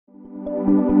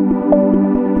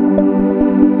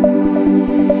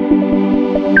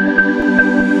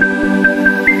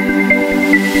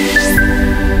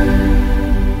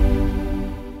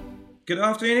Good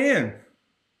afternoon, Ian.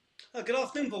 Good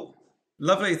afternoon, Paul.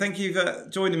 Lovely. Thank you for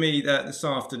joining me this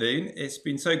afternoon. It's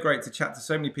been so great to chat to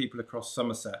so many people across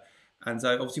Somerset. And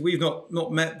obviously, we've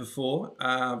not met before.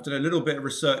 I've done a little bit of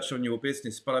research on your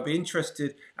business, but I'd be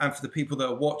interested, and for the people that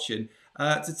are watching,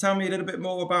 to tell me a little bit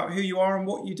more about who you are and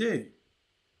what you do.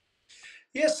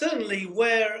 Yes, certainly.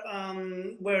 We're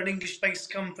an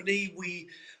English-based company.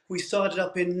 We started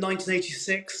up in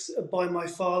 1986 by my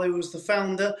father, who was the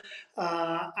founder,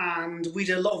 and we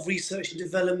did a lot of research and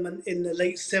development in the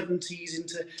late 70s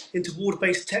into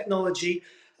water-based technology,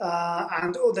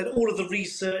 and then all of the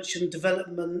research and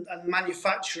development and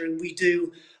manufacturing we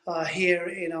do here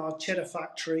in our Cheddar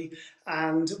factory,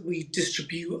 and we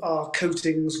distribute our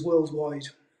coatings worldwide.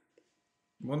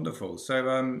 Wonderful.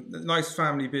 So, nice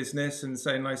family business, and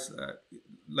so nice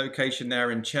location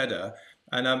there in Cheddar.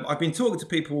 And I've been talking to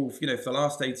people, for the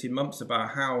last 18 months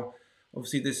about how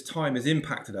obviously this time has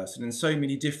impacted us, and in so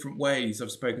many different ways.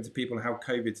 I've spoken to people on how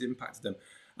COVID's impacted them.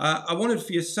 I wondered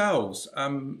for yourselves,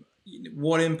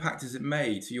 what impact has it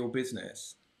made to your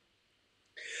business?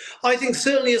 I think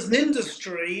certainly as an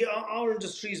industry, our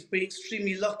industry has been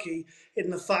extremely lucky in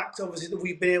the fact, obviously, that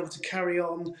we've been able to carry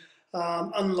on,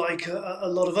 unlike a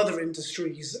lot of other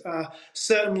industries.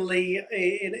 Certainly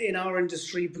in our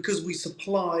industry, because we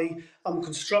supply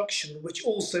construction, which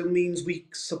also means we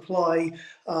supply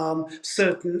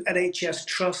certain NHS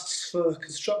trusts for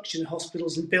construction,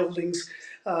 hospitals and buildings.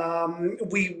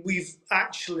 We've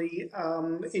actually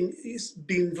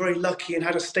been very lucky and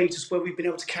had a status where we've been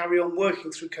able to carry on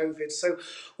working through COVID. So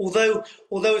although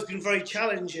it's been very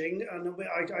challenging, and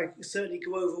I certainly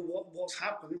go over what's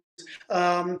happened,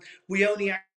 we only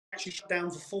actually shut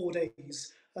down for 4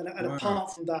 days, and Wow.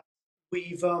 apart from that,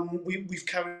 we've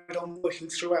carried on working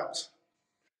throughout.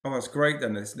 Oh, that's great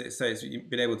then. Let's say you've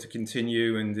been able to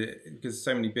continue, and because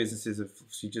so many businesses have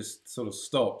obviously just sort of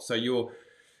stopped. So you're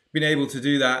been able to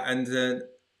do that and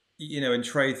and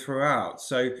trade throughout.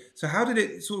 So how did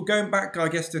it sort of going back, I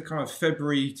guess, to kind of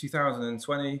February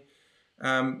 2020?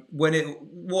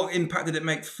 What impact did it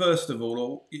make first of all,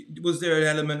 or was there an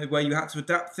element where you had to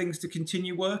adapt things to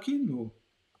continue working? Or?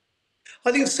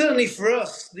 I think certainly for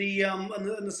us, and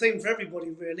the same for everybody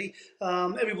really.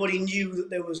 Everybody knew that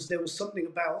there was something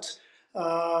about,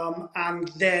 and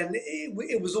then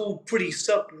it was all pretty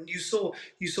sudden. You saw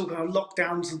kind of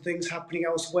lockdowns and things happening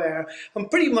elsewhere, and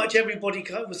pretty much everybody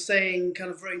kind of was saying, kind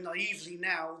of very naively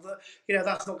now, that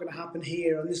that's not going to happen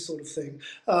here and this sort of thing.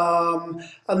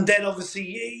 And then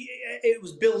obviously it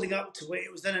was building up to it.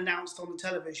 It was then announced on the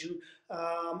television,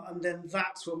 and then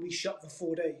that's when we shut for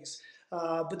 4 days.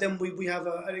 But then we have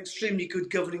an extremely good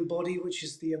governing body, which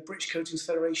is the British Coatings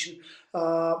Federation,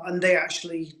 and they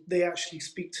actually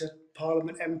speak to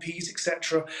Parliament MPs,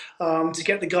 etc., to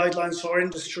get the guidelines for our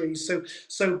industry. So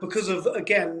because of,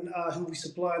 again, who we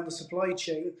supply in the supply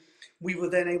chain, we were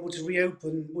then able to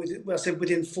reopen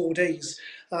within 4 days.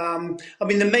 I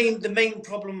mean, the main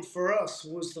problem for us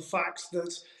was the fact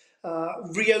that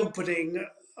reopening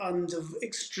under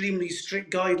extremely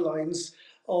strict guidelines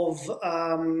of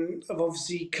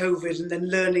obviously COVID, and then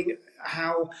learning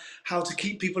how to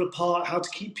keep people apart, how to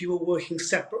keep people working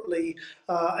separately,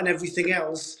 and everything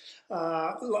else.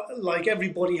 Like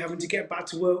everybody having to get back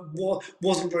to work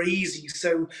wasn't very easy.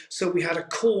 So we had a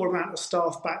core amount of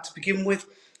staff back to begin with.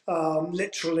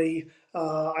 Literally,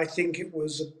 I think it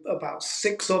was about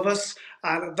 6 of us,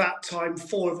 and at that time,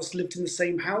 4 of us lived in the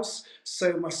same house. So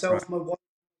Right. myself, my wife,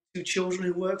 2 children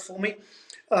who work for me.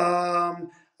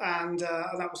 Um, and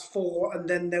that was 4, and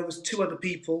then there was 2 other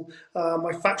people,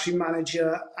 my factory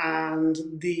manager and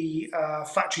the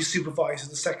factory supervisor,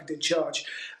 the second in charge,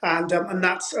 and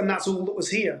that's all that was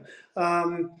here.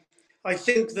 I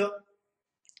think that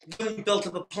then we built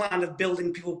up a plan of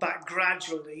building people back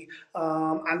gradually,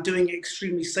 and doing it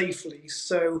extremely safely.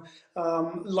 So,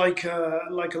 like a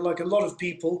lot of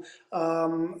people,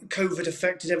 COVID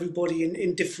affected everybody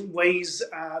in different ways,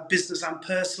 business and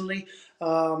personally.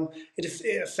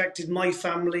 It affected my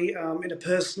family in a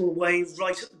personal way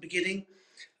right at the beginning,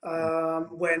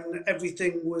 when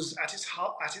everything was at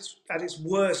its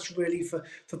worst, really,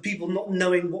 for people not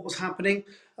knowing what was happening,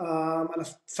 and a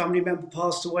family member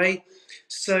passed away.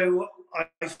 So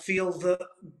I feel that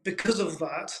because of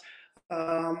that,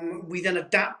 we then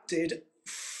adapted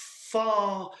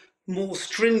far more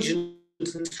stringently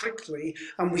and strictly,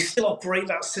 and we still operate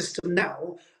that system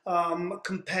now.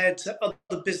 Compared to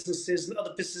other businesses and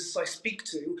other businesses I speak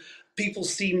to, people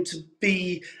seem to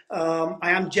be,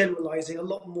 I am generalizing, a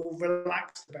lot more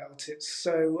relaxed about it.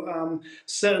 So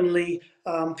certainly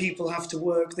people have to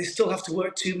work, they still have to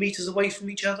work 2 meters away from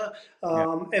each other.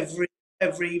 Yeah.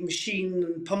 Every machine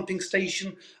and pumping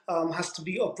station has to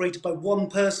be operated by one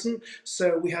person.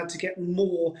 So we had to get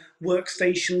more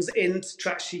workstations in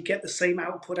to actually get the same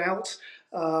output out.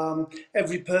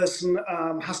 Every person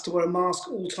has to wear a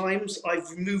mask all times. I've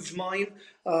removed mine,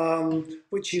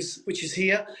 which is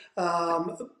here,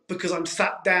 because I'm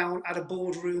sat down at a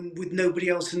boardroom with nobody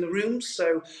else in the room.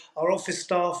 So our office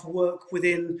staff work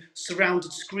within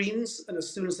surrounded screens, and as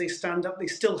soon as they stand up, they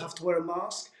still have to wear a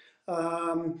mask.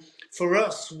 For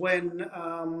us, when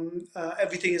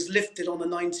everything is lifted on the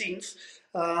 19th,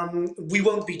 we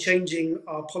won't be changing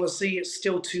our policy. It's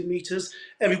still 2 meters.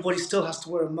 Everybody still has to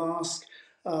wear a mask.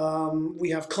 We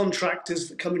have contractors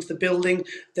that come into the building,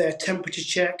 they're temperature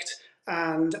checked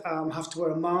and have to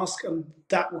wear a mask, and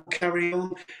that will carry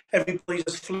on. Everybody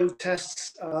does flow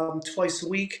tests twice a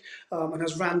week and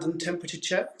has random temperature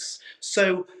checks.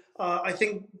 So I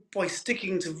think by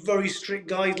sticking to very strict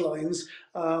guidelines,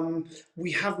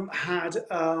 we haven't had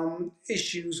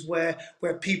issues where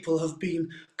people have been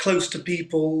close to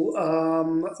people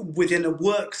within a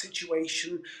work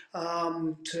situation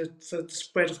for the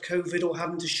spread of COVID or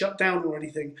having to shut down or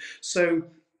anything. So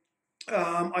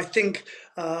I think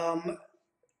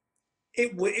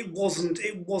it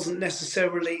wasn't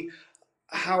necessarily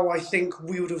how I think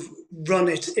we would have run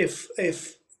it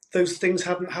if those things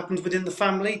hadn't happened within the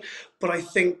family. But I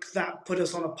think that put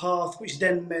us on a path which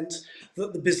then meant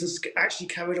that the business actually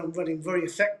carried on running very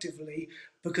effectively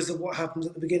because of what happened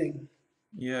at the beginning.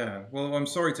 Yeah. Well, I'm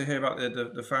sorry to hear about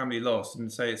the family loss,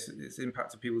 and say it's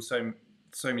impacted people so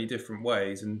many different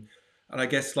ways. And I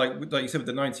guess like you said with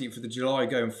the 19th of the July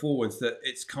going forwards, that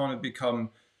it's kind of become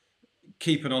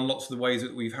keeping on lots of the ways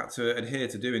that we've had to adhere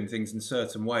to doing things in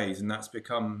certain ways, and that's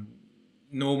become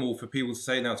normal for people to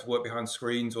say now to work behind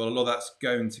screens, or a lot of that's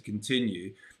going to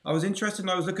continue. I was interested, and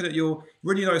I was looking at your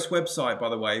really nice website, by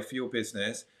the way, for your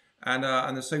business, and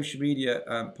the social media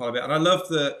part of it. And I love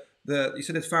the you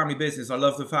said it's family business. I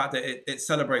love the fact that it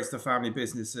celebrates the family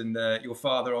business, and your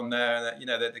father on there, and that, you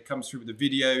know, that it comes through with the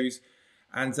videos.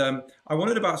 And I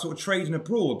wondered about sort of trading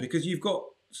abroad, because you've got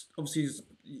obviously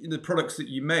the products that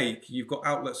you make, you've got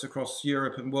outlets across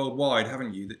Europe and worldwide,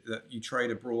 haven't you, that you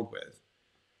trade abroad with?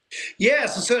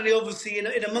 Yes, and certainly, obviously,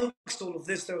 in amongst all of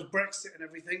this, there was Brexit and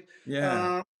everything.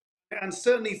 Yeah. Um, and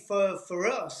certainly for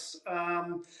us,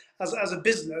 as a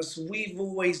business, we've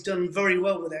always done very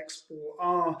well with export.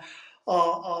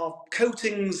 Our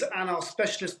coatings and our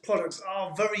specialist products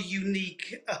are very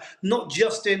unique, not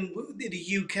just in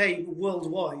the UK, but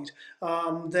worldwide.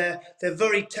 They're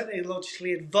very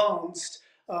technologically advanced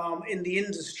in the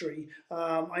industry.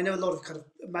 I know a lot of kind of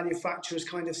manufacturers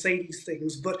kind of say these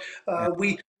things, but Yeah.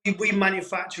 we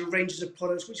manufacture ranges of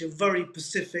products which are very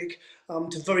specific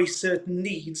to very certain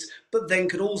needs, but then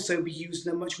could also be used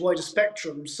in a much wider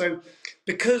spectrum. So,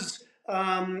 because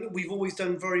we've always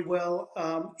done very well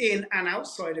in and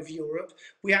outside of Europe,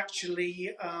 we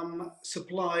actually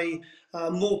supply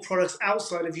more products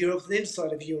outside of Europe than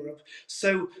inside of Europe.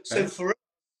 So Okay. for us,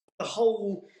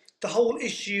 the whole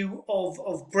issue of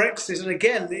Brexit, and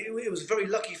again, it was very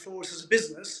lucky for us as a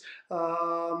business,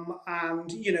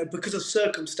 and because of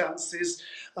circumstances,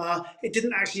 it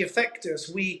didn't actually affect us.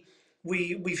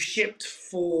 We've shipped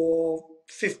for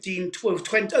 15, 12,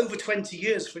 20, over 20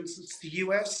 years, for instance, the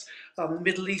US, the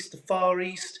Middle East, the Far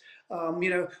East.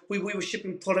 We were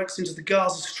shipping products into the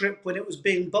Gaza Strip when it was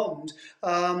being bombed.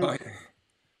 Right. Okay.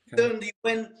 Certainly,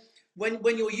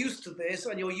 when you're used to this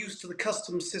and you're used to the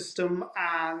customs system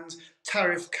and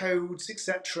tariff codes,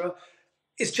 etc.,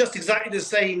 it's just exactly the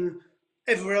same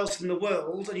everywhere else in the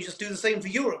world, and you just do the same for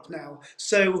Europe now.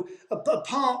 So,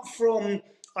 apart from,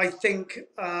 I think,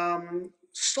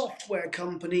 software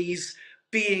companies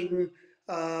being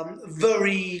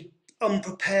very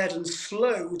unprepared and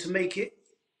slow to make it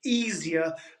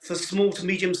easier for small to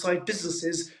medium-sized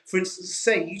businesses, for instance,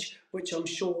 Sage, which I'm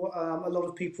sure a lot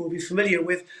of people will be familiar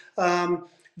with.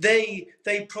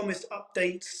 They promised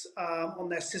updates on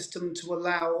their system to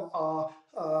allow our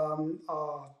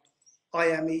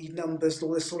IME numbers and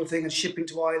all this sort of thing, and shipping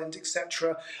to Ireland,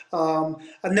 etc.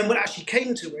 And then when it actually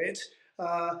came to it,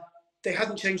 uh, they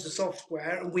hadn't changed the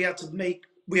software, and we had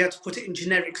to put it in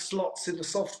generic slots in the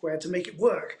software to make it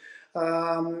work.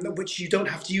 Which you don't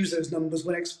have to use those numbers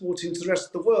when exporting to the rest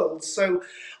of the world. So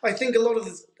I think a lot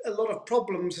of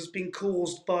problems has been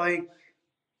caused by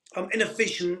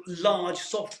inefficient large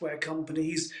software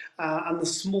companies, and the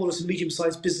smallest and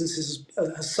medium-sized businesses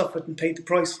has suffered and paid the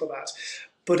price for that.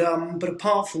 But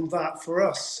apart from that, for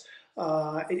us,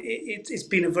 it's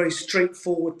been a very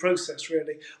straightforward process,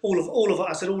 really. All of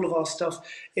our stuff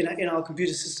in our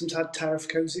computer systems had tariff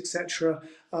codes, etc.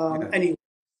 Yeah. Anyway,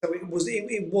 so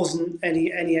it wasn't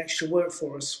any extra work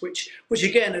for us, which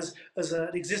again, as an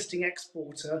existing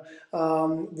exporter,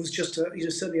 was just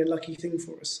certainly a lucky thing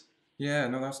for us. Yeah,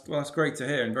 no, that's great to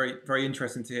hear, and very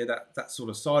interesting to hear that sort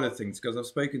of side of things, because I've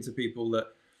spoken to people that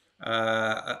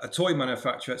a toy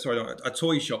manufacturer, sorry, not a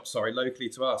toy shop, sorry, locally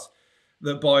to us,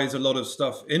 that buys a lot of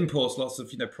stuff, imports lots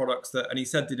of products that, and he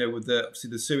said, with the obviously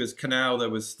the Suez Canal, there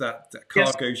was that Yes.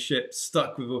 cargo ship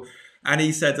stuck with all, and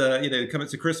he said, coming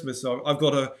to Christmas, I've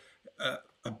got a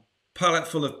pallet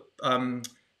full of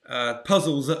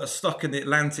puzzles that are stuck in the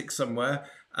Atlantic somewhere,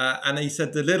 and he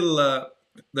said the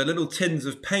little tins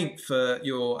of paint for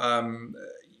your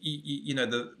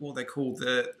the what they call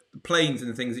the planes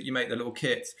and things that you make, the little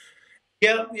kits.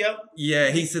 Yeah, yeah.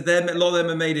 Yeah, he said a lot of them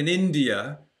are made in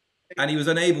India, and he was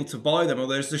unable to buy them, or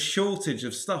there's a shortage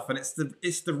of stuff, and it's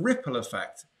the ripple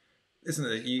effect, isn't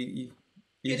it? You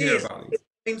It hear is. about I these.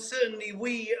 mean, certainly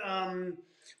we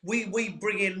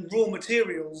bring in raw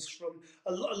materials from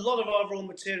a lot of our raw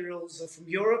materials are from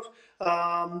Europe,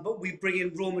 but we bring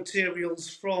in raw materials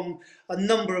from a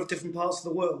number of different parts of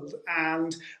the world.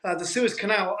 And the Suez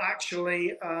Canal,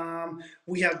 actually,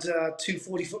 we had two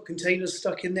 40-foot containers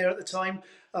stuck in there at the time,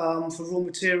 for raw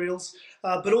materials.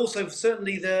 But also,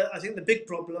 certainly, I think the big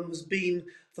problem has been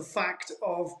the fact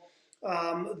of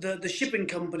the shipping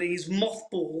companies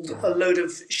mothballed a load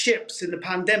of ships in the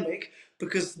pandemic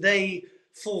because they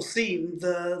foreseen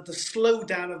the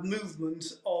slowdown of movement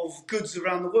of goods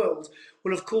around the world.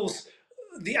 Well, of course,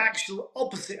 the actual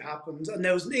opposite happened, and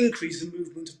there was an increase in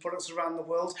movement of products around the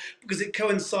world because it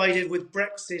coincided with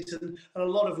Brexit and a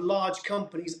lot of large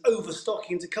companies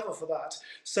overstocking to cover for that.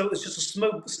 So it was just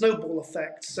a snowball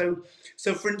effect. So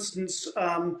for instance,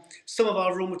 some of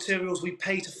our raw materials we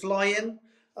pay to fly in,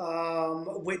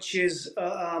 which is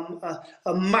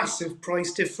a massive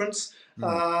price difference.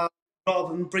 Mm.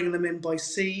 Rather than bringing them in by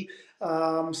sea.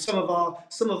 Some of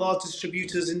our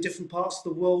distributors in different parts of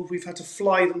the world, we've had to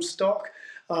fly them stock,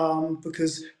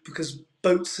 because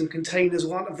boats and containers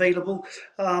weren't available.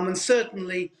 And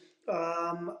certainly,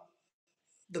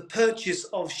 the purchase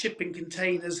of shipping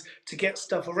containers to get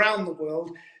stuff around the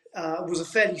world was a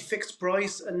fairly fixed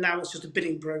price, and now it's just a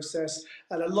bidding process.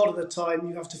 And a lot of the time,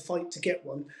 you have to fight to get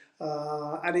one.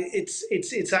 And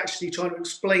it's actually trying to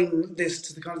explain this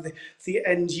to the kind of the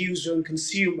end user and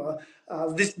consumer.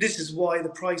 This is why the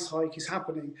price hike is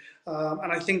happening.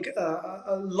 And I think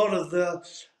a lot of the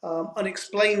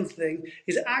unexplained thing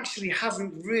is it actually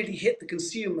hasn't really hit the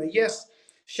consumer. Yes,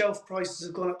 shelf prices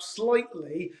have gone up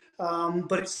slightly,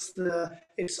 but it's the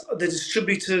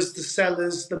distributors, the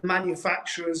sellers, the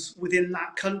manufacturers within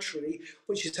that country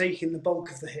which are taking the bulk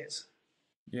of the hit.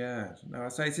 Yeah, no, I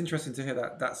say it's interesting to hear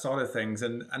that side of things,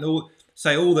 and all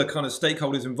the kind of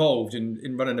stakeholders involved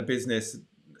in running a business,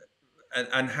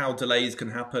 and how delays can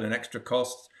happen, and extra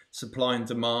costs, supply and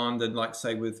demand, and like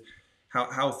say with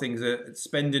how things are,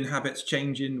 spending habits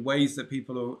changing, ways that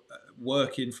people are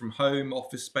working from home,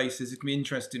 office spaces. It can be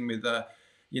interesting with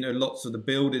lots of the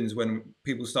buildings when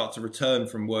people start to return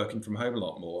from working from home a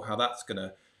lot more, how that's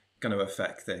gonna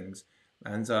affect things.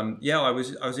 And yeah, I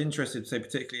was interested to say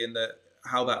particularly in the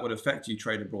how that would affect you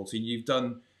trade abroad. So you've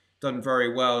done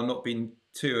very well and not been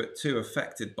too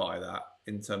affected by that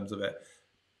in terms of it.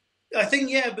 I think,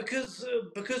 yeah, because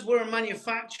we're a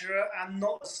manufacturer and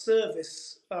not a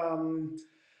service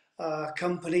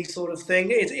company sort of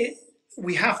thing.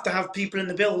 We have to have people in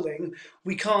the building.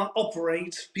 We can't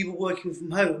operate people working from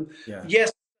home. Yeah,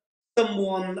 Yes,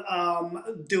 someone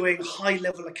doing high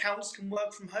level accounts can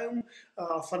work from home.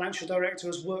 Our financial director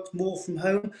has worked more from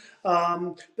home.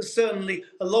 But certainly,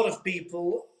 a lot of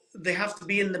people, they have to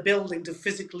be in the building to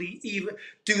physically even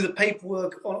do the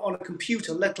paperwork on a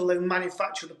computer, let alone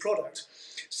manufacture the product.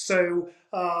 So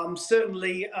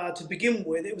certainly, to begin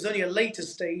with, it was only a later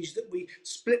stage that we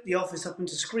split the office up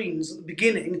into screens. At the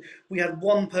beginning, we had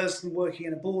one person working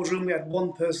in a boardroom, we had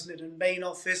one person in a main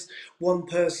office, one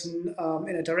person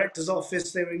in a director's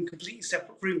office. They were in completely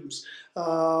separate rooms.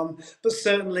 But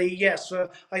certainly, yes,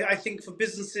 I think for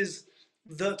businesses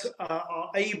that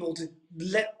are able to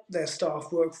let their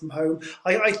staff work from home.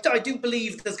 I do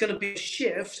believe there's going to be a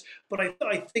shift, but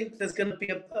I think there's going to be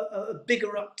a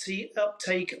bigger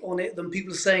uptake on it than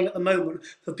people are saying at the moment,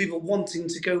 for people wanting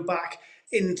to go back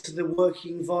into the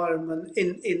working environment,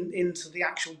 into the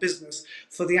actual business,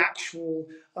 for the actual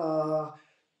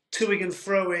toing and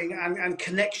froing and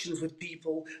connections with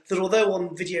people, that although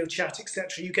on video chat,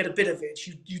 etc., you get a bit of it,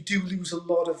 you do lose a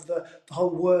lot of the whole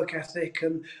work ethic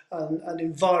and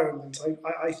environment,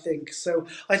 I think. So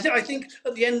I think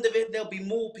at the end of it, there'll be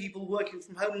more people working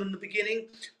from home than the beginning,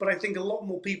 but I think a lot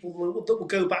more people that will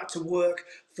go back to work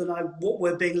than what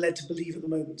we're being led to believe at the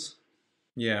moment.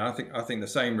 Yeah, I think the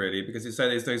same really, because it's so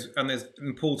there's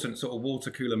important sort of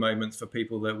water cooler moments for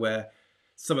people that where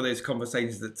some of those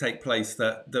conversations that take place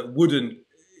that wouldn't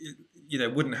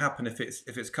wouldn't happen if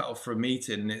it's cut off for a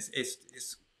meeting. And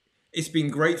it's been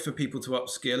great for people to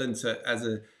upskill and to as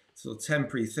a sort of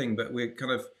temporary thing, but we're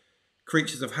kind of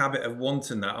creatures of habit of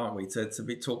wanting that, aren't we? To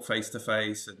be talk face to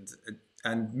face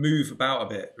and move about a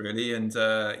bit really, and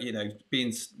being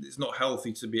it's not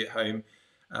healthy to be at home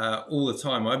all the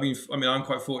time. I'm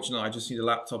quite fortunate. I just need a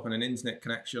laptop and an internet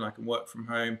connection. I can work from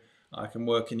home. I can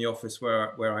work in the office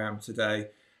where I am today.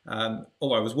 I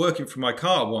was working from my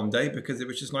car one day because it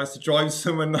was just nice to drive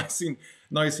somewhere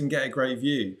nice and get a great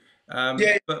view.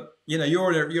 Yeah, But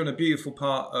you're in a beautiful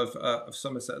part of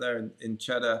Somerset there in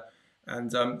Cheddar,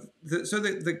 and so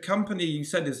the company you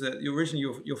said is that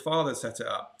originally your father set it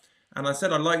up, and I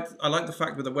said I like the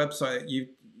fact with the website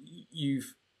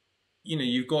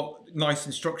you've got nice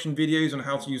instruction videos on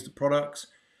how to use the products,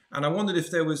 and I wondered if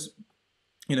there was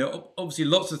obviously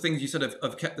lots of things you said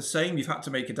have kept the same. You've had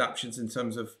to make adaptations in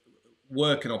terms of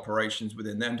work and operations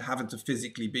within them, having to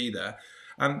physically be there.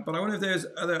 But I wonder if there's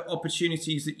other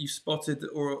opportunities that you've spotted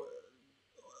or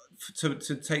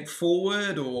to take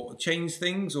forward or change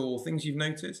things or things you've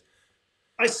noticed.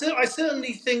 I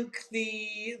certainly think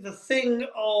the thing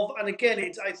of, and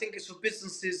again, I think it's for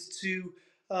businesses to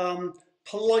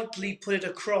politely put it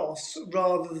across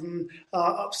rather than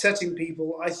upsetting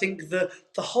people. I think the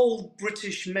whole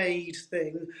British made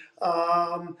thing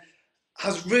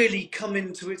has really come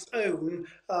into its own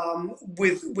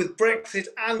with Brexit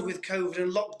and with COVID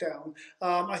and lockdown.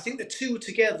 I think the two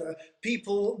together,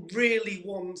 people really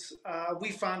want.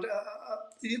 We found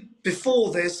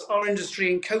before this, our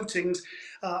industry in coatings,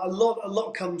 a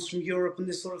lot comes from Europe and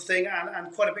this sort of thing,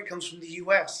 and quite a bit comes from the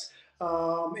US.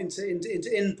 Into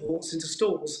imports, into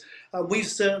stores. We've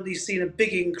certainly seen a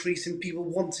big increase in people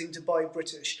wanting to buy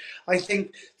British. I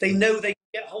think they know they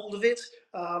can get hold of it.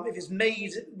 If it's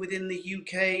made within the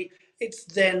UK, it's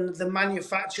then the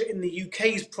manufacturer in the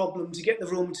UK's problem to get the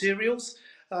raw materials.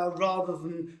 Rather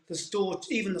than the store,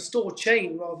 even the store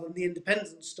chain, rather than the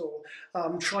independent store,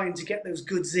 trying to get those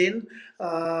goods in.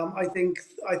 I think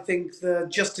the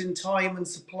just in time and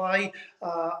supply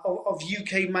of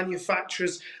UK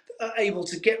manufacturers are able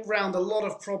to get round a lot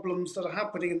of problems that are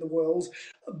happening in the world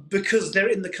because they're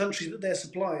in the country that they're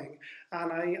supplying.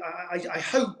 And I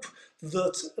hope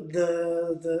that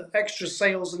the extra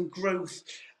sales and growth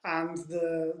and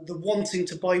the wanting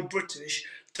to buy British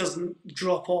doesn't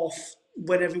drop off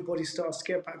when everybody starts to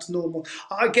get back to normal.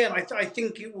 Again, I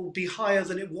think it will be higher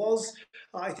than it was.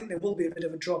 I think there will be a bit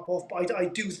of a drop off, but I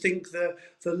do think the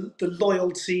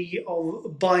loyalty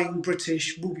of buying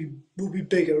British will be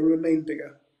bigger, remain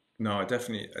bigger. No, I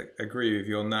definitely agree with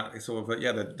you on that. It's sort of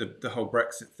the whole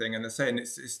Brexit thing, and they're saying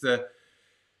it's the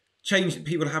change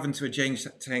people are having to change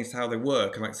how they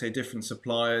work, and like say different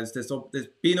suppliers. There's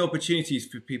been opportunities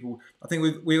for people. I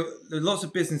think there's lots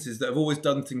of businesses that have always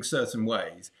done things certain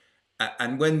ways,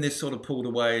 and when this sort of pulled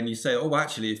away, and you say, oh,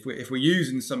 actually, if we're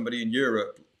using somebody in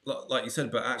Europe, like you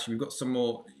said, but actually we've got some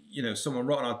more, someone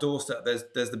right on our doorstep.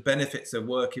 There's the benefits of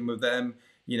working with them.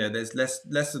 There's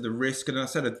less of the risk. And I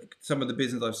said some of the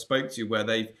business I've spoke to where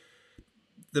the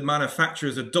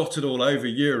manufacturers are dotted all over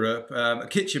Europe. A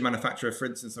kitchen manufacturer, for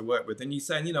instance, I work with, and he's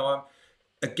saying, I'm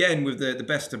again with the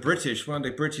best of British, one of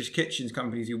the British kitchens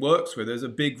companies he works with. There's a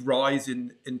big rise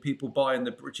in people buying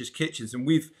the British kitchens, and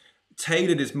we've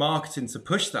tailored his marketing to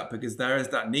push that because there is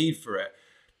that need for it.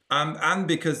 And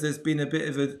because there's been a bit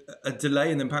of a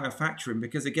delay in the manufacturing,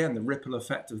 because again, the ripple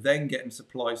effect of then getting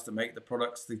supplies to make the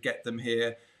products to get them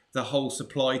here, the whole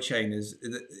supply chain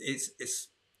it's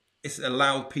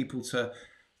allowed people to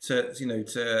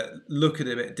look at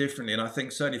it a bit differently. And I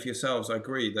think certainly for yourselves, I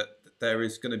agree that there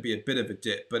is going to be a bit of a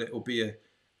dip, but it will be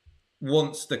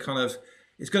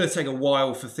it's going to take a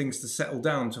while for things to settle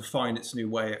down to find its new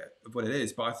way of what it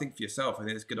is. But I think for yourself, I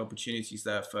think there's good opportunities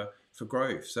there for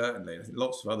growth, certainly. I think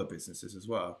lots of other businesses as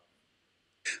well.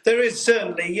 There is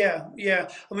certainly, yeah, yeah.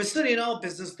 I mean, certainly in our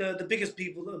business, the biggest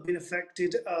people that have been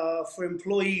affected for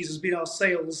employees has been our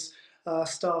sales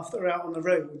staff that are out on the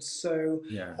roads. So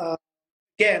Yeah.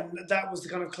 again, that was the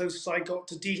kind of closest I got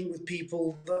to dealing with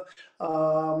people that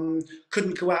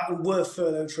couldn't go out and were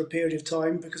furloughed for a period of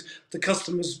time because the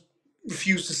customers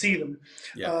refused to see them.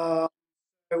 Yeah.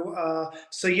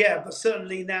 So yeah, but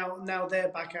certainly now they're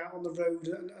back out on the road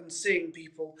and seeing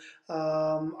people.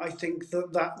 I think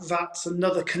that's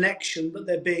another connection that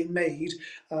they're being made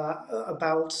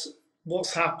about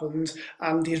what's happened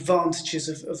and the advantages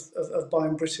of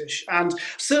buying British. And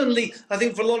certainly, I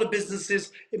think for a lot of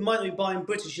businesses, it might not be buying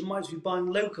British; it might be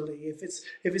buying locally. If it's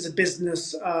a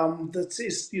business that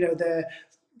is,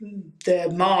 their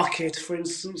market, for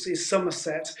instance, is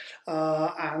Somerset,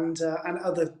 and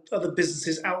other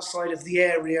businesses outside of the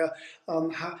area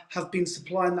have been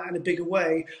supplying that in a bigger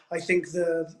way. I think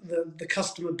the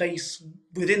customer base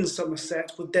within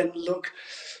Somerset would then look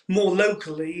more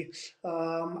locally,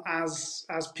 as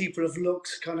people have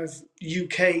looked kind of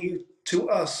UK to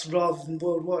us rather than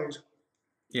worldwide.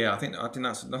 Yeah, I think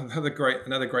that's another great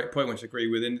point, which I agree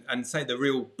with, and say the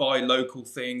real buy local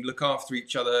thing, look after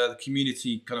each other. The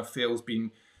community kind of feels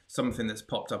been something that's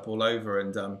popped up all over,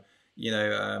 and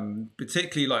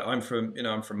particularly like I'm from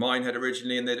Minehead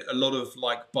originally, and there's a lot of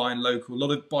like buying local, a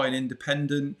lot of buying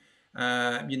independent.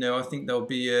 I think there'll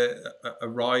be a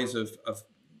rise of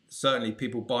certainly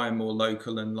people buying more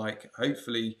local, and like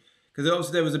hopefully, because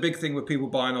obviously there was a big thing with people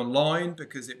buying online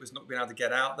because it was not being able to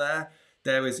get out there.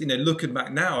 There was, looking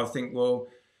back now, I think, well,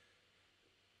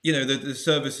 the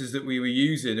services that we were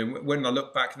using, and when I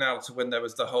look back now to when there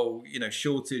was the whole,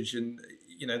 shortage, and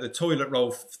the toilet roll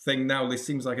thing now, this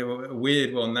seems like a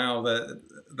weird one now. Yeah,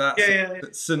 yeah,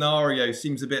 That scenario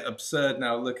seems a bit absurd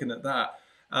now looking at that.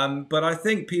 But I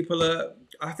think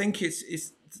I think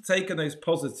it's taking those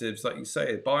positives, like you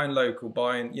say, buying local,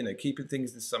 keeping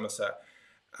things in Somerset.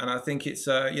 And I think it's,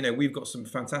 we've got some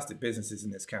fantastic businesses in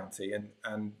this county,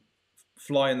 and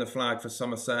flying the flag for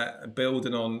Somerset,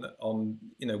 building on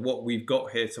what we've got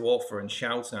here to offer, and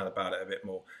shouting out about it a bit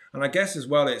more. And I guess as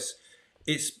well, it's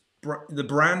the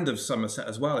brand of Somerset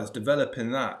as well as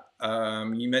developing that.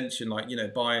 You mentioned like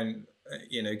buying,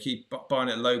 keep buying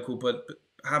it local, but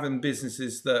having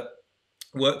businesses that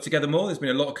work together more. There's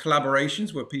been a lot of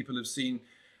collaborations where people have seen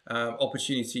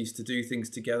opportunities to do things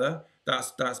together.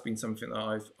 That's been something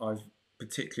that I've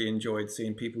particularly enjoyed,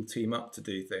 seeing people team up to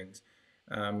do things.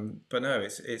 But no,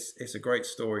 it's a great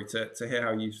story to hear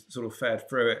how you've sort of fared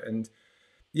through it, and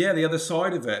yeah, the other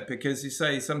side of it, because you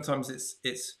say sometimes it's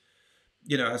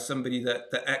as somebody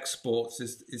that exports,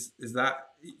 is that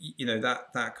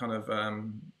that kind of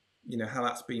how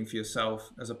that's been for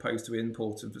yourself as opposed to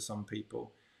importing for some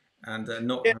people, and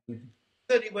not yeah. having.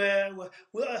 Certainly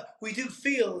we do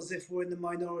feel as if we're in the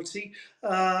minority.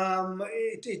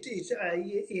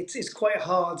 It's quite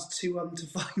hard to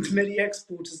find many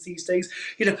exporters these days.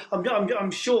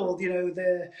 I'm sure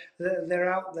they're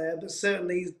out there, but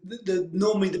certainly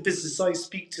normally the business I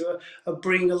speak to are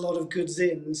bringing a lot of goods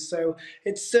in. So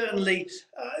it's certainly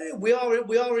we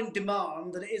are in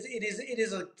demand, and it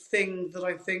is a thing that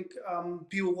I think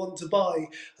people want to buy,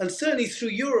 and certainly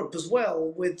through Europe as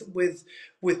well, with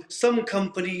some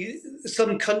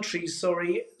countries,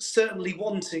 sorry, certainly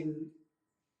wanting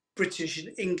British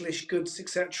and English goods,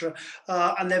 etc.,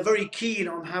 and they're very keen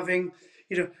on having,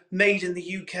 made in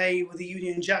the UK with the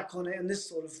Union Jack on it and this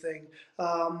sort of thing.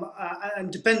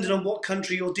 And depending on what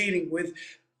country you're dealing with,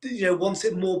 wants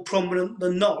it more prominent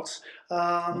than not.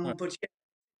 But yeah,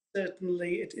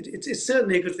 certainly, it's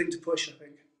certainly a good thing to push, I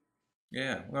think.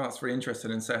 Yeah, well, that's very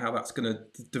interesting, and so how that's going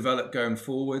to develop going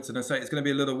forwards. And I say it's going to be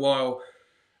a little while.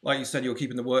 Like you said, you're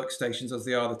keeping the workstations as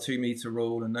they are, the 2 meter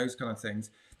rule, and those kind of things.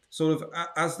 Sort of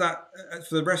as that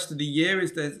for the rest of the year,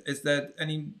 is there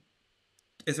any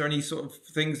sort of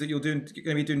things that you're going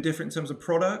to be doing different in terms of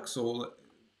products, or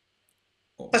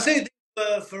I say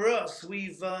for us,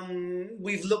 we've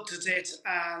looked at it,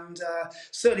 and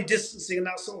certainly distancing and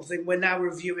that sort of thing. We're now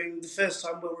reviewing. The first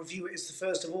time we'll review it is the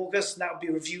 1st of August, and that will be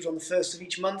reviewed on the first of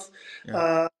each month. yeah,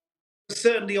 Uh,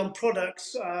 Certainly on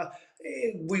products,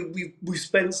 we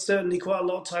spent certainly quite a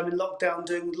lot of time in lockdown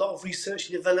doing a lot of research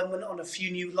and development on a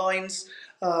few new lines.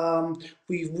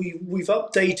 We've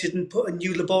updated and put a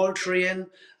new laboratory in.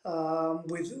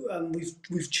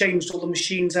 We've changed all the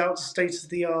machines out to state of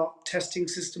the art testing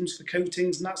systems for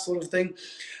coatings and that sort of thing,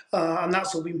 and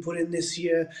that's all been put in this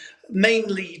year,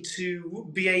 mainly to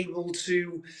be able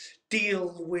to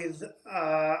deal with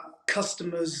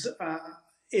customers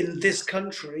in this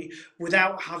country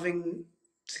without having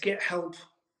to get help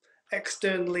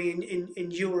externally in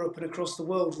Europe and across the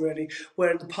world, really.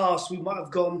 Where in the past we might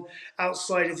have gone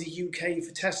outside of the UK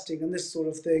for testing and this sort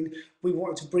of thing, we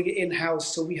wanted to bring it in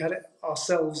house, so we had it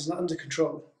ourselves and under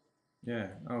control. yeah.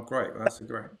 Oh, great. Well, that's a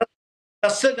great.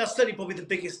 That's certainly probably the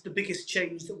biggest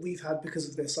change that we've had because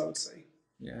of this, I would say.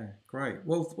 Yeah, great.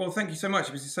 Well, thank you so much.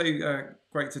 It was so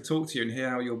great to talk to you and hear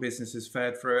how your business has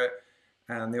fared through it,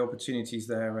 and the opportunities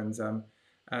there.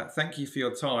 Thank you for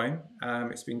your time.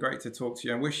 It's been great to talk to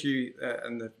you, and wish you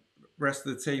and the rest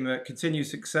of the team continued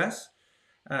success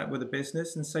with the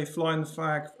business, and say flying the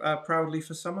flag proudly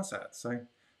for Somerset. So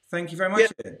thank you very Yeah,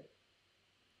 much, Ian.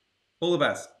 All the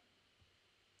best.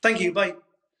 thank you. Bye.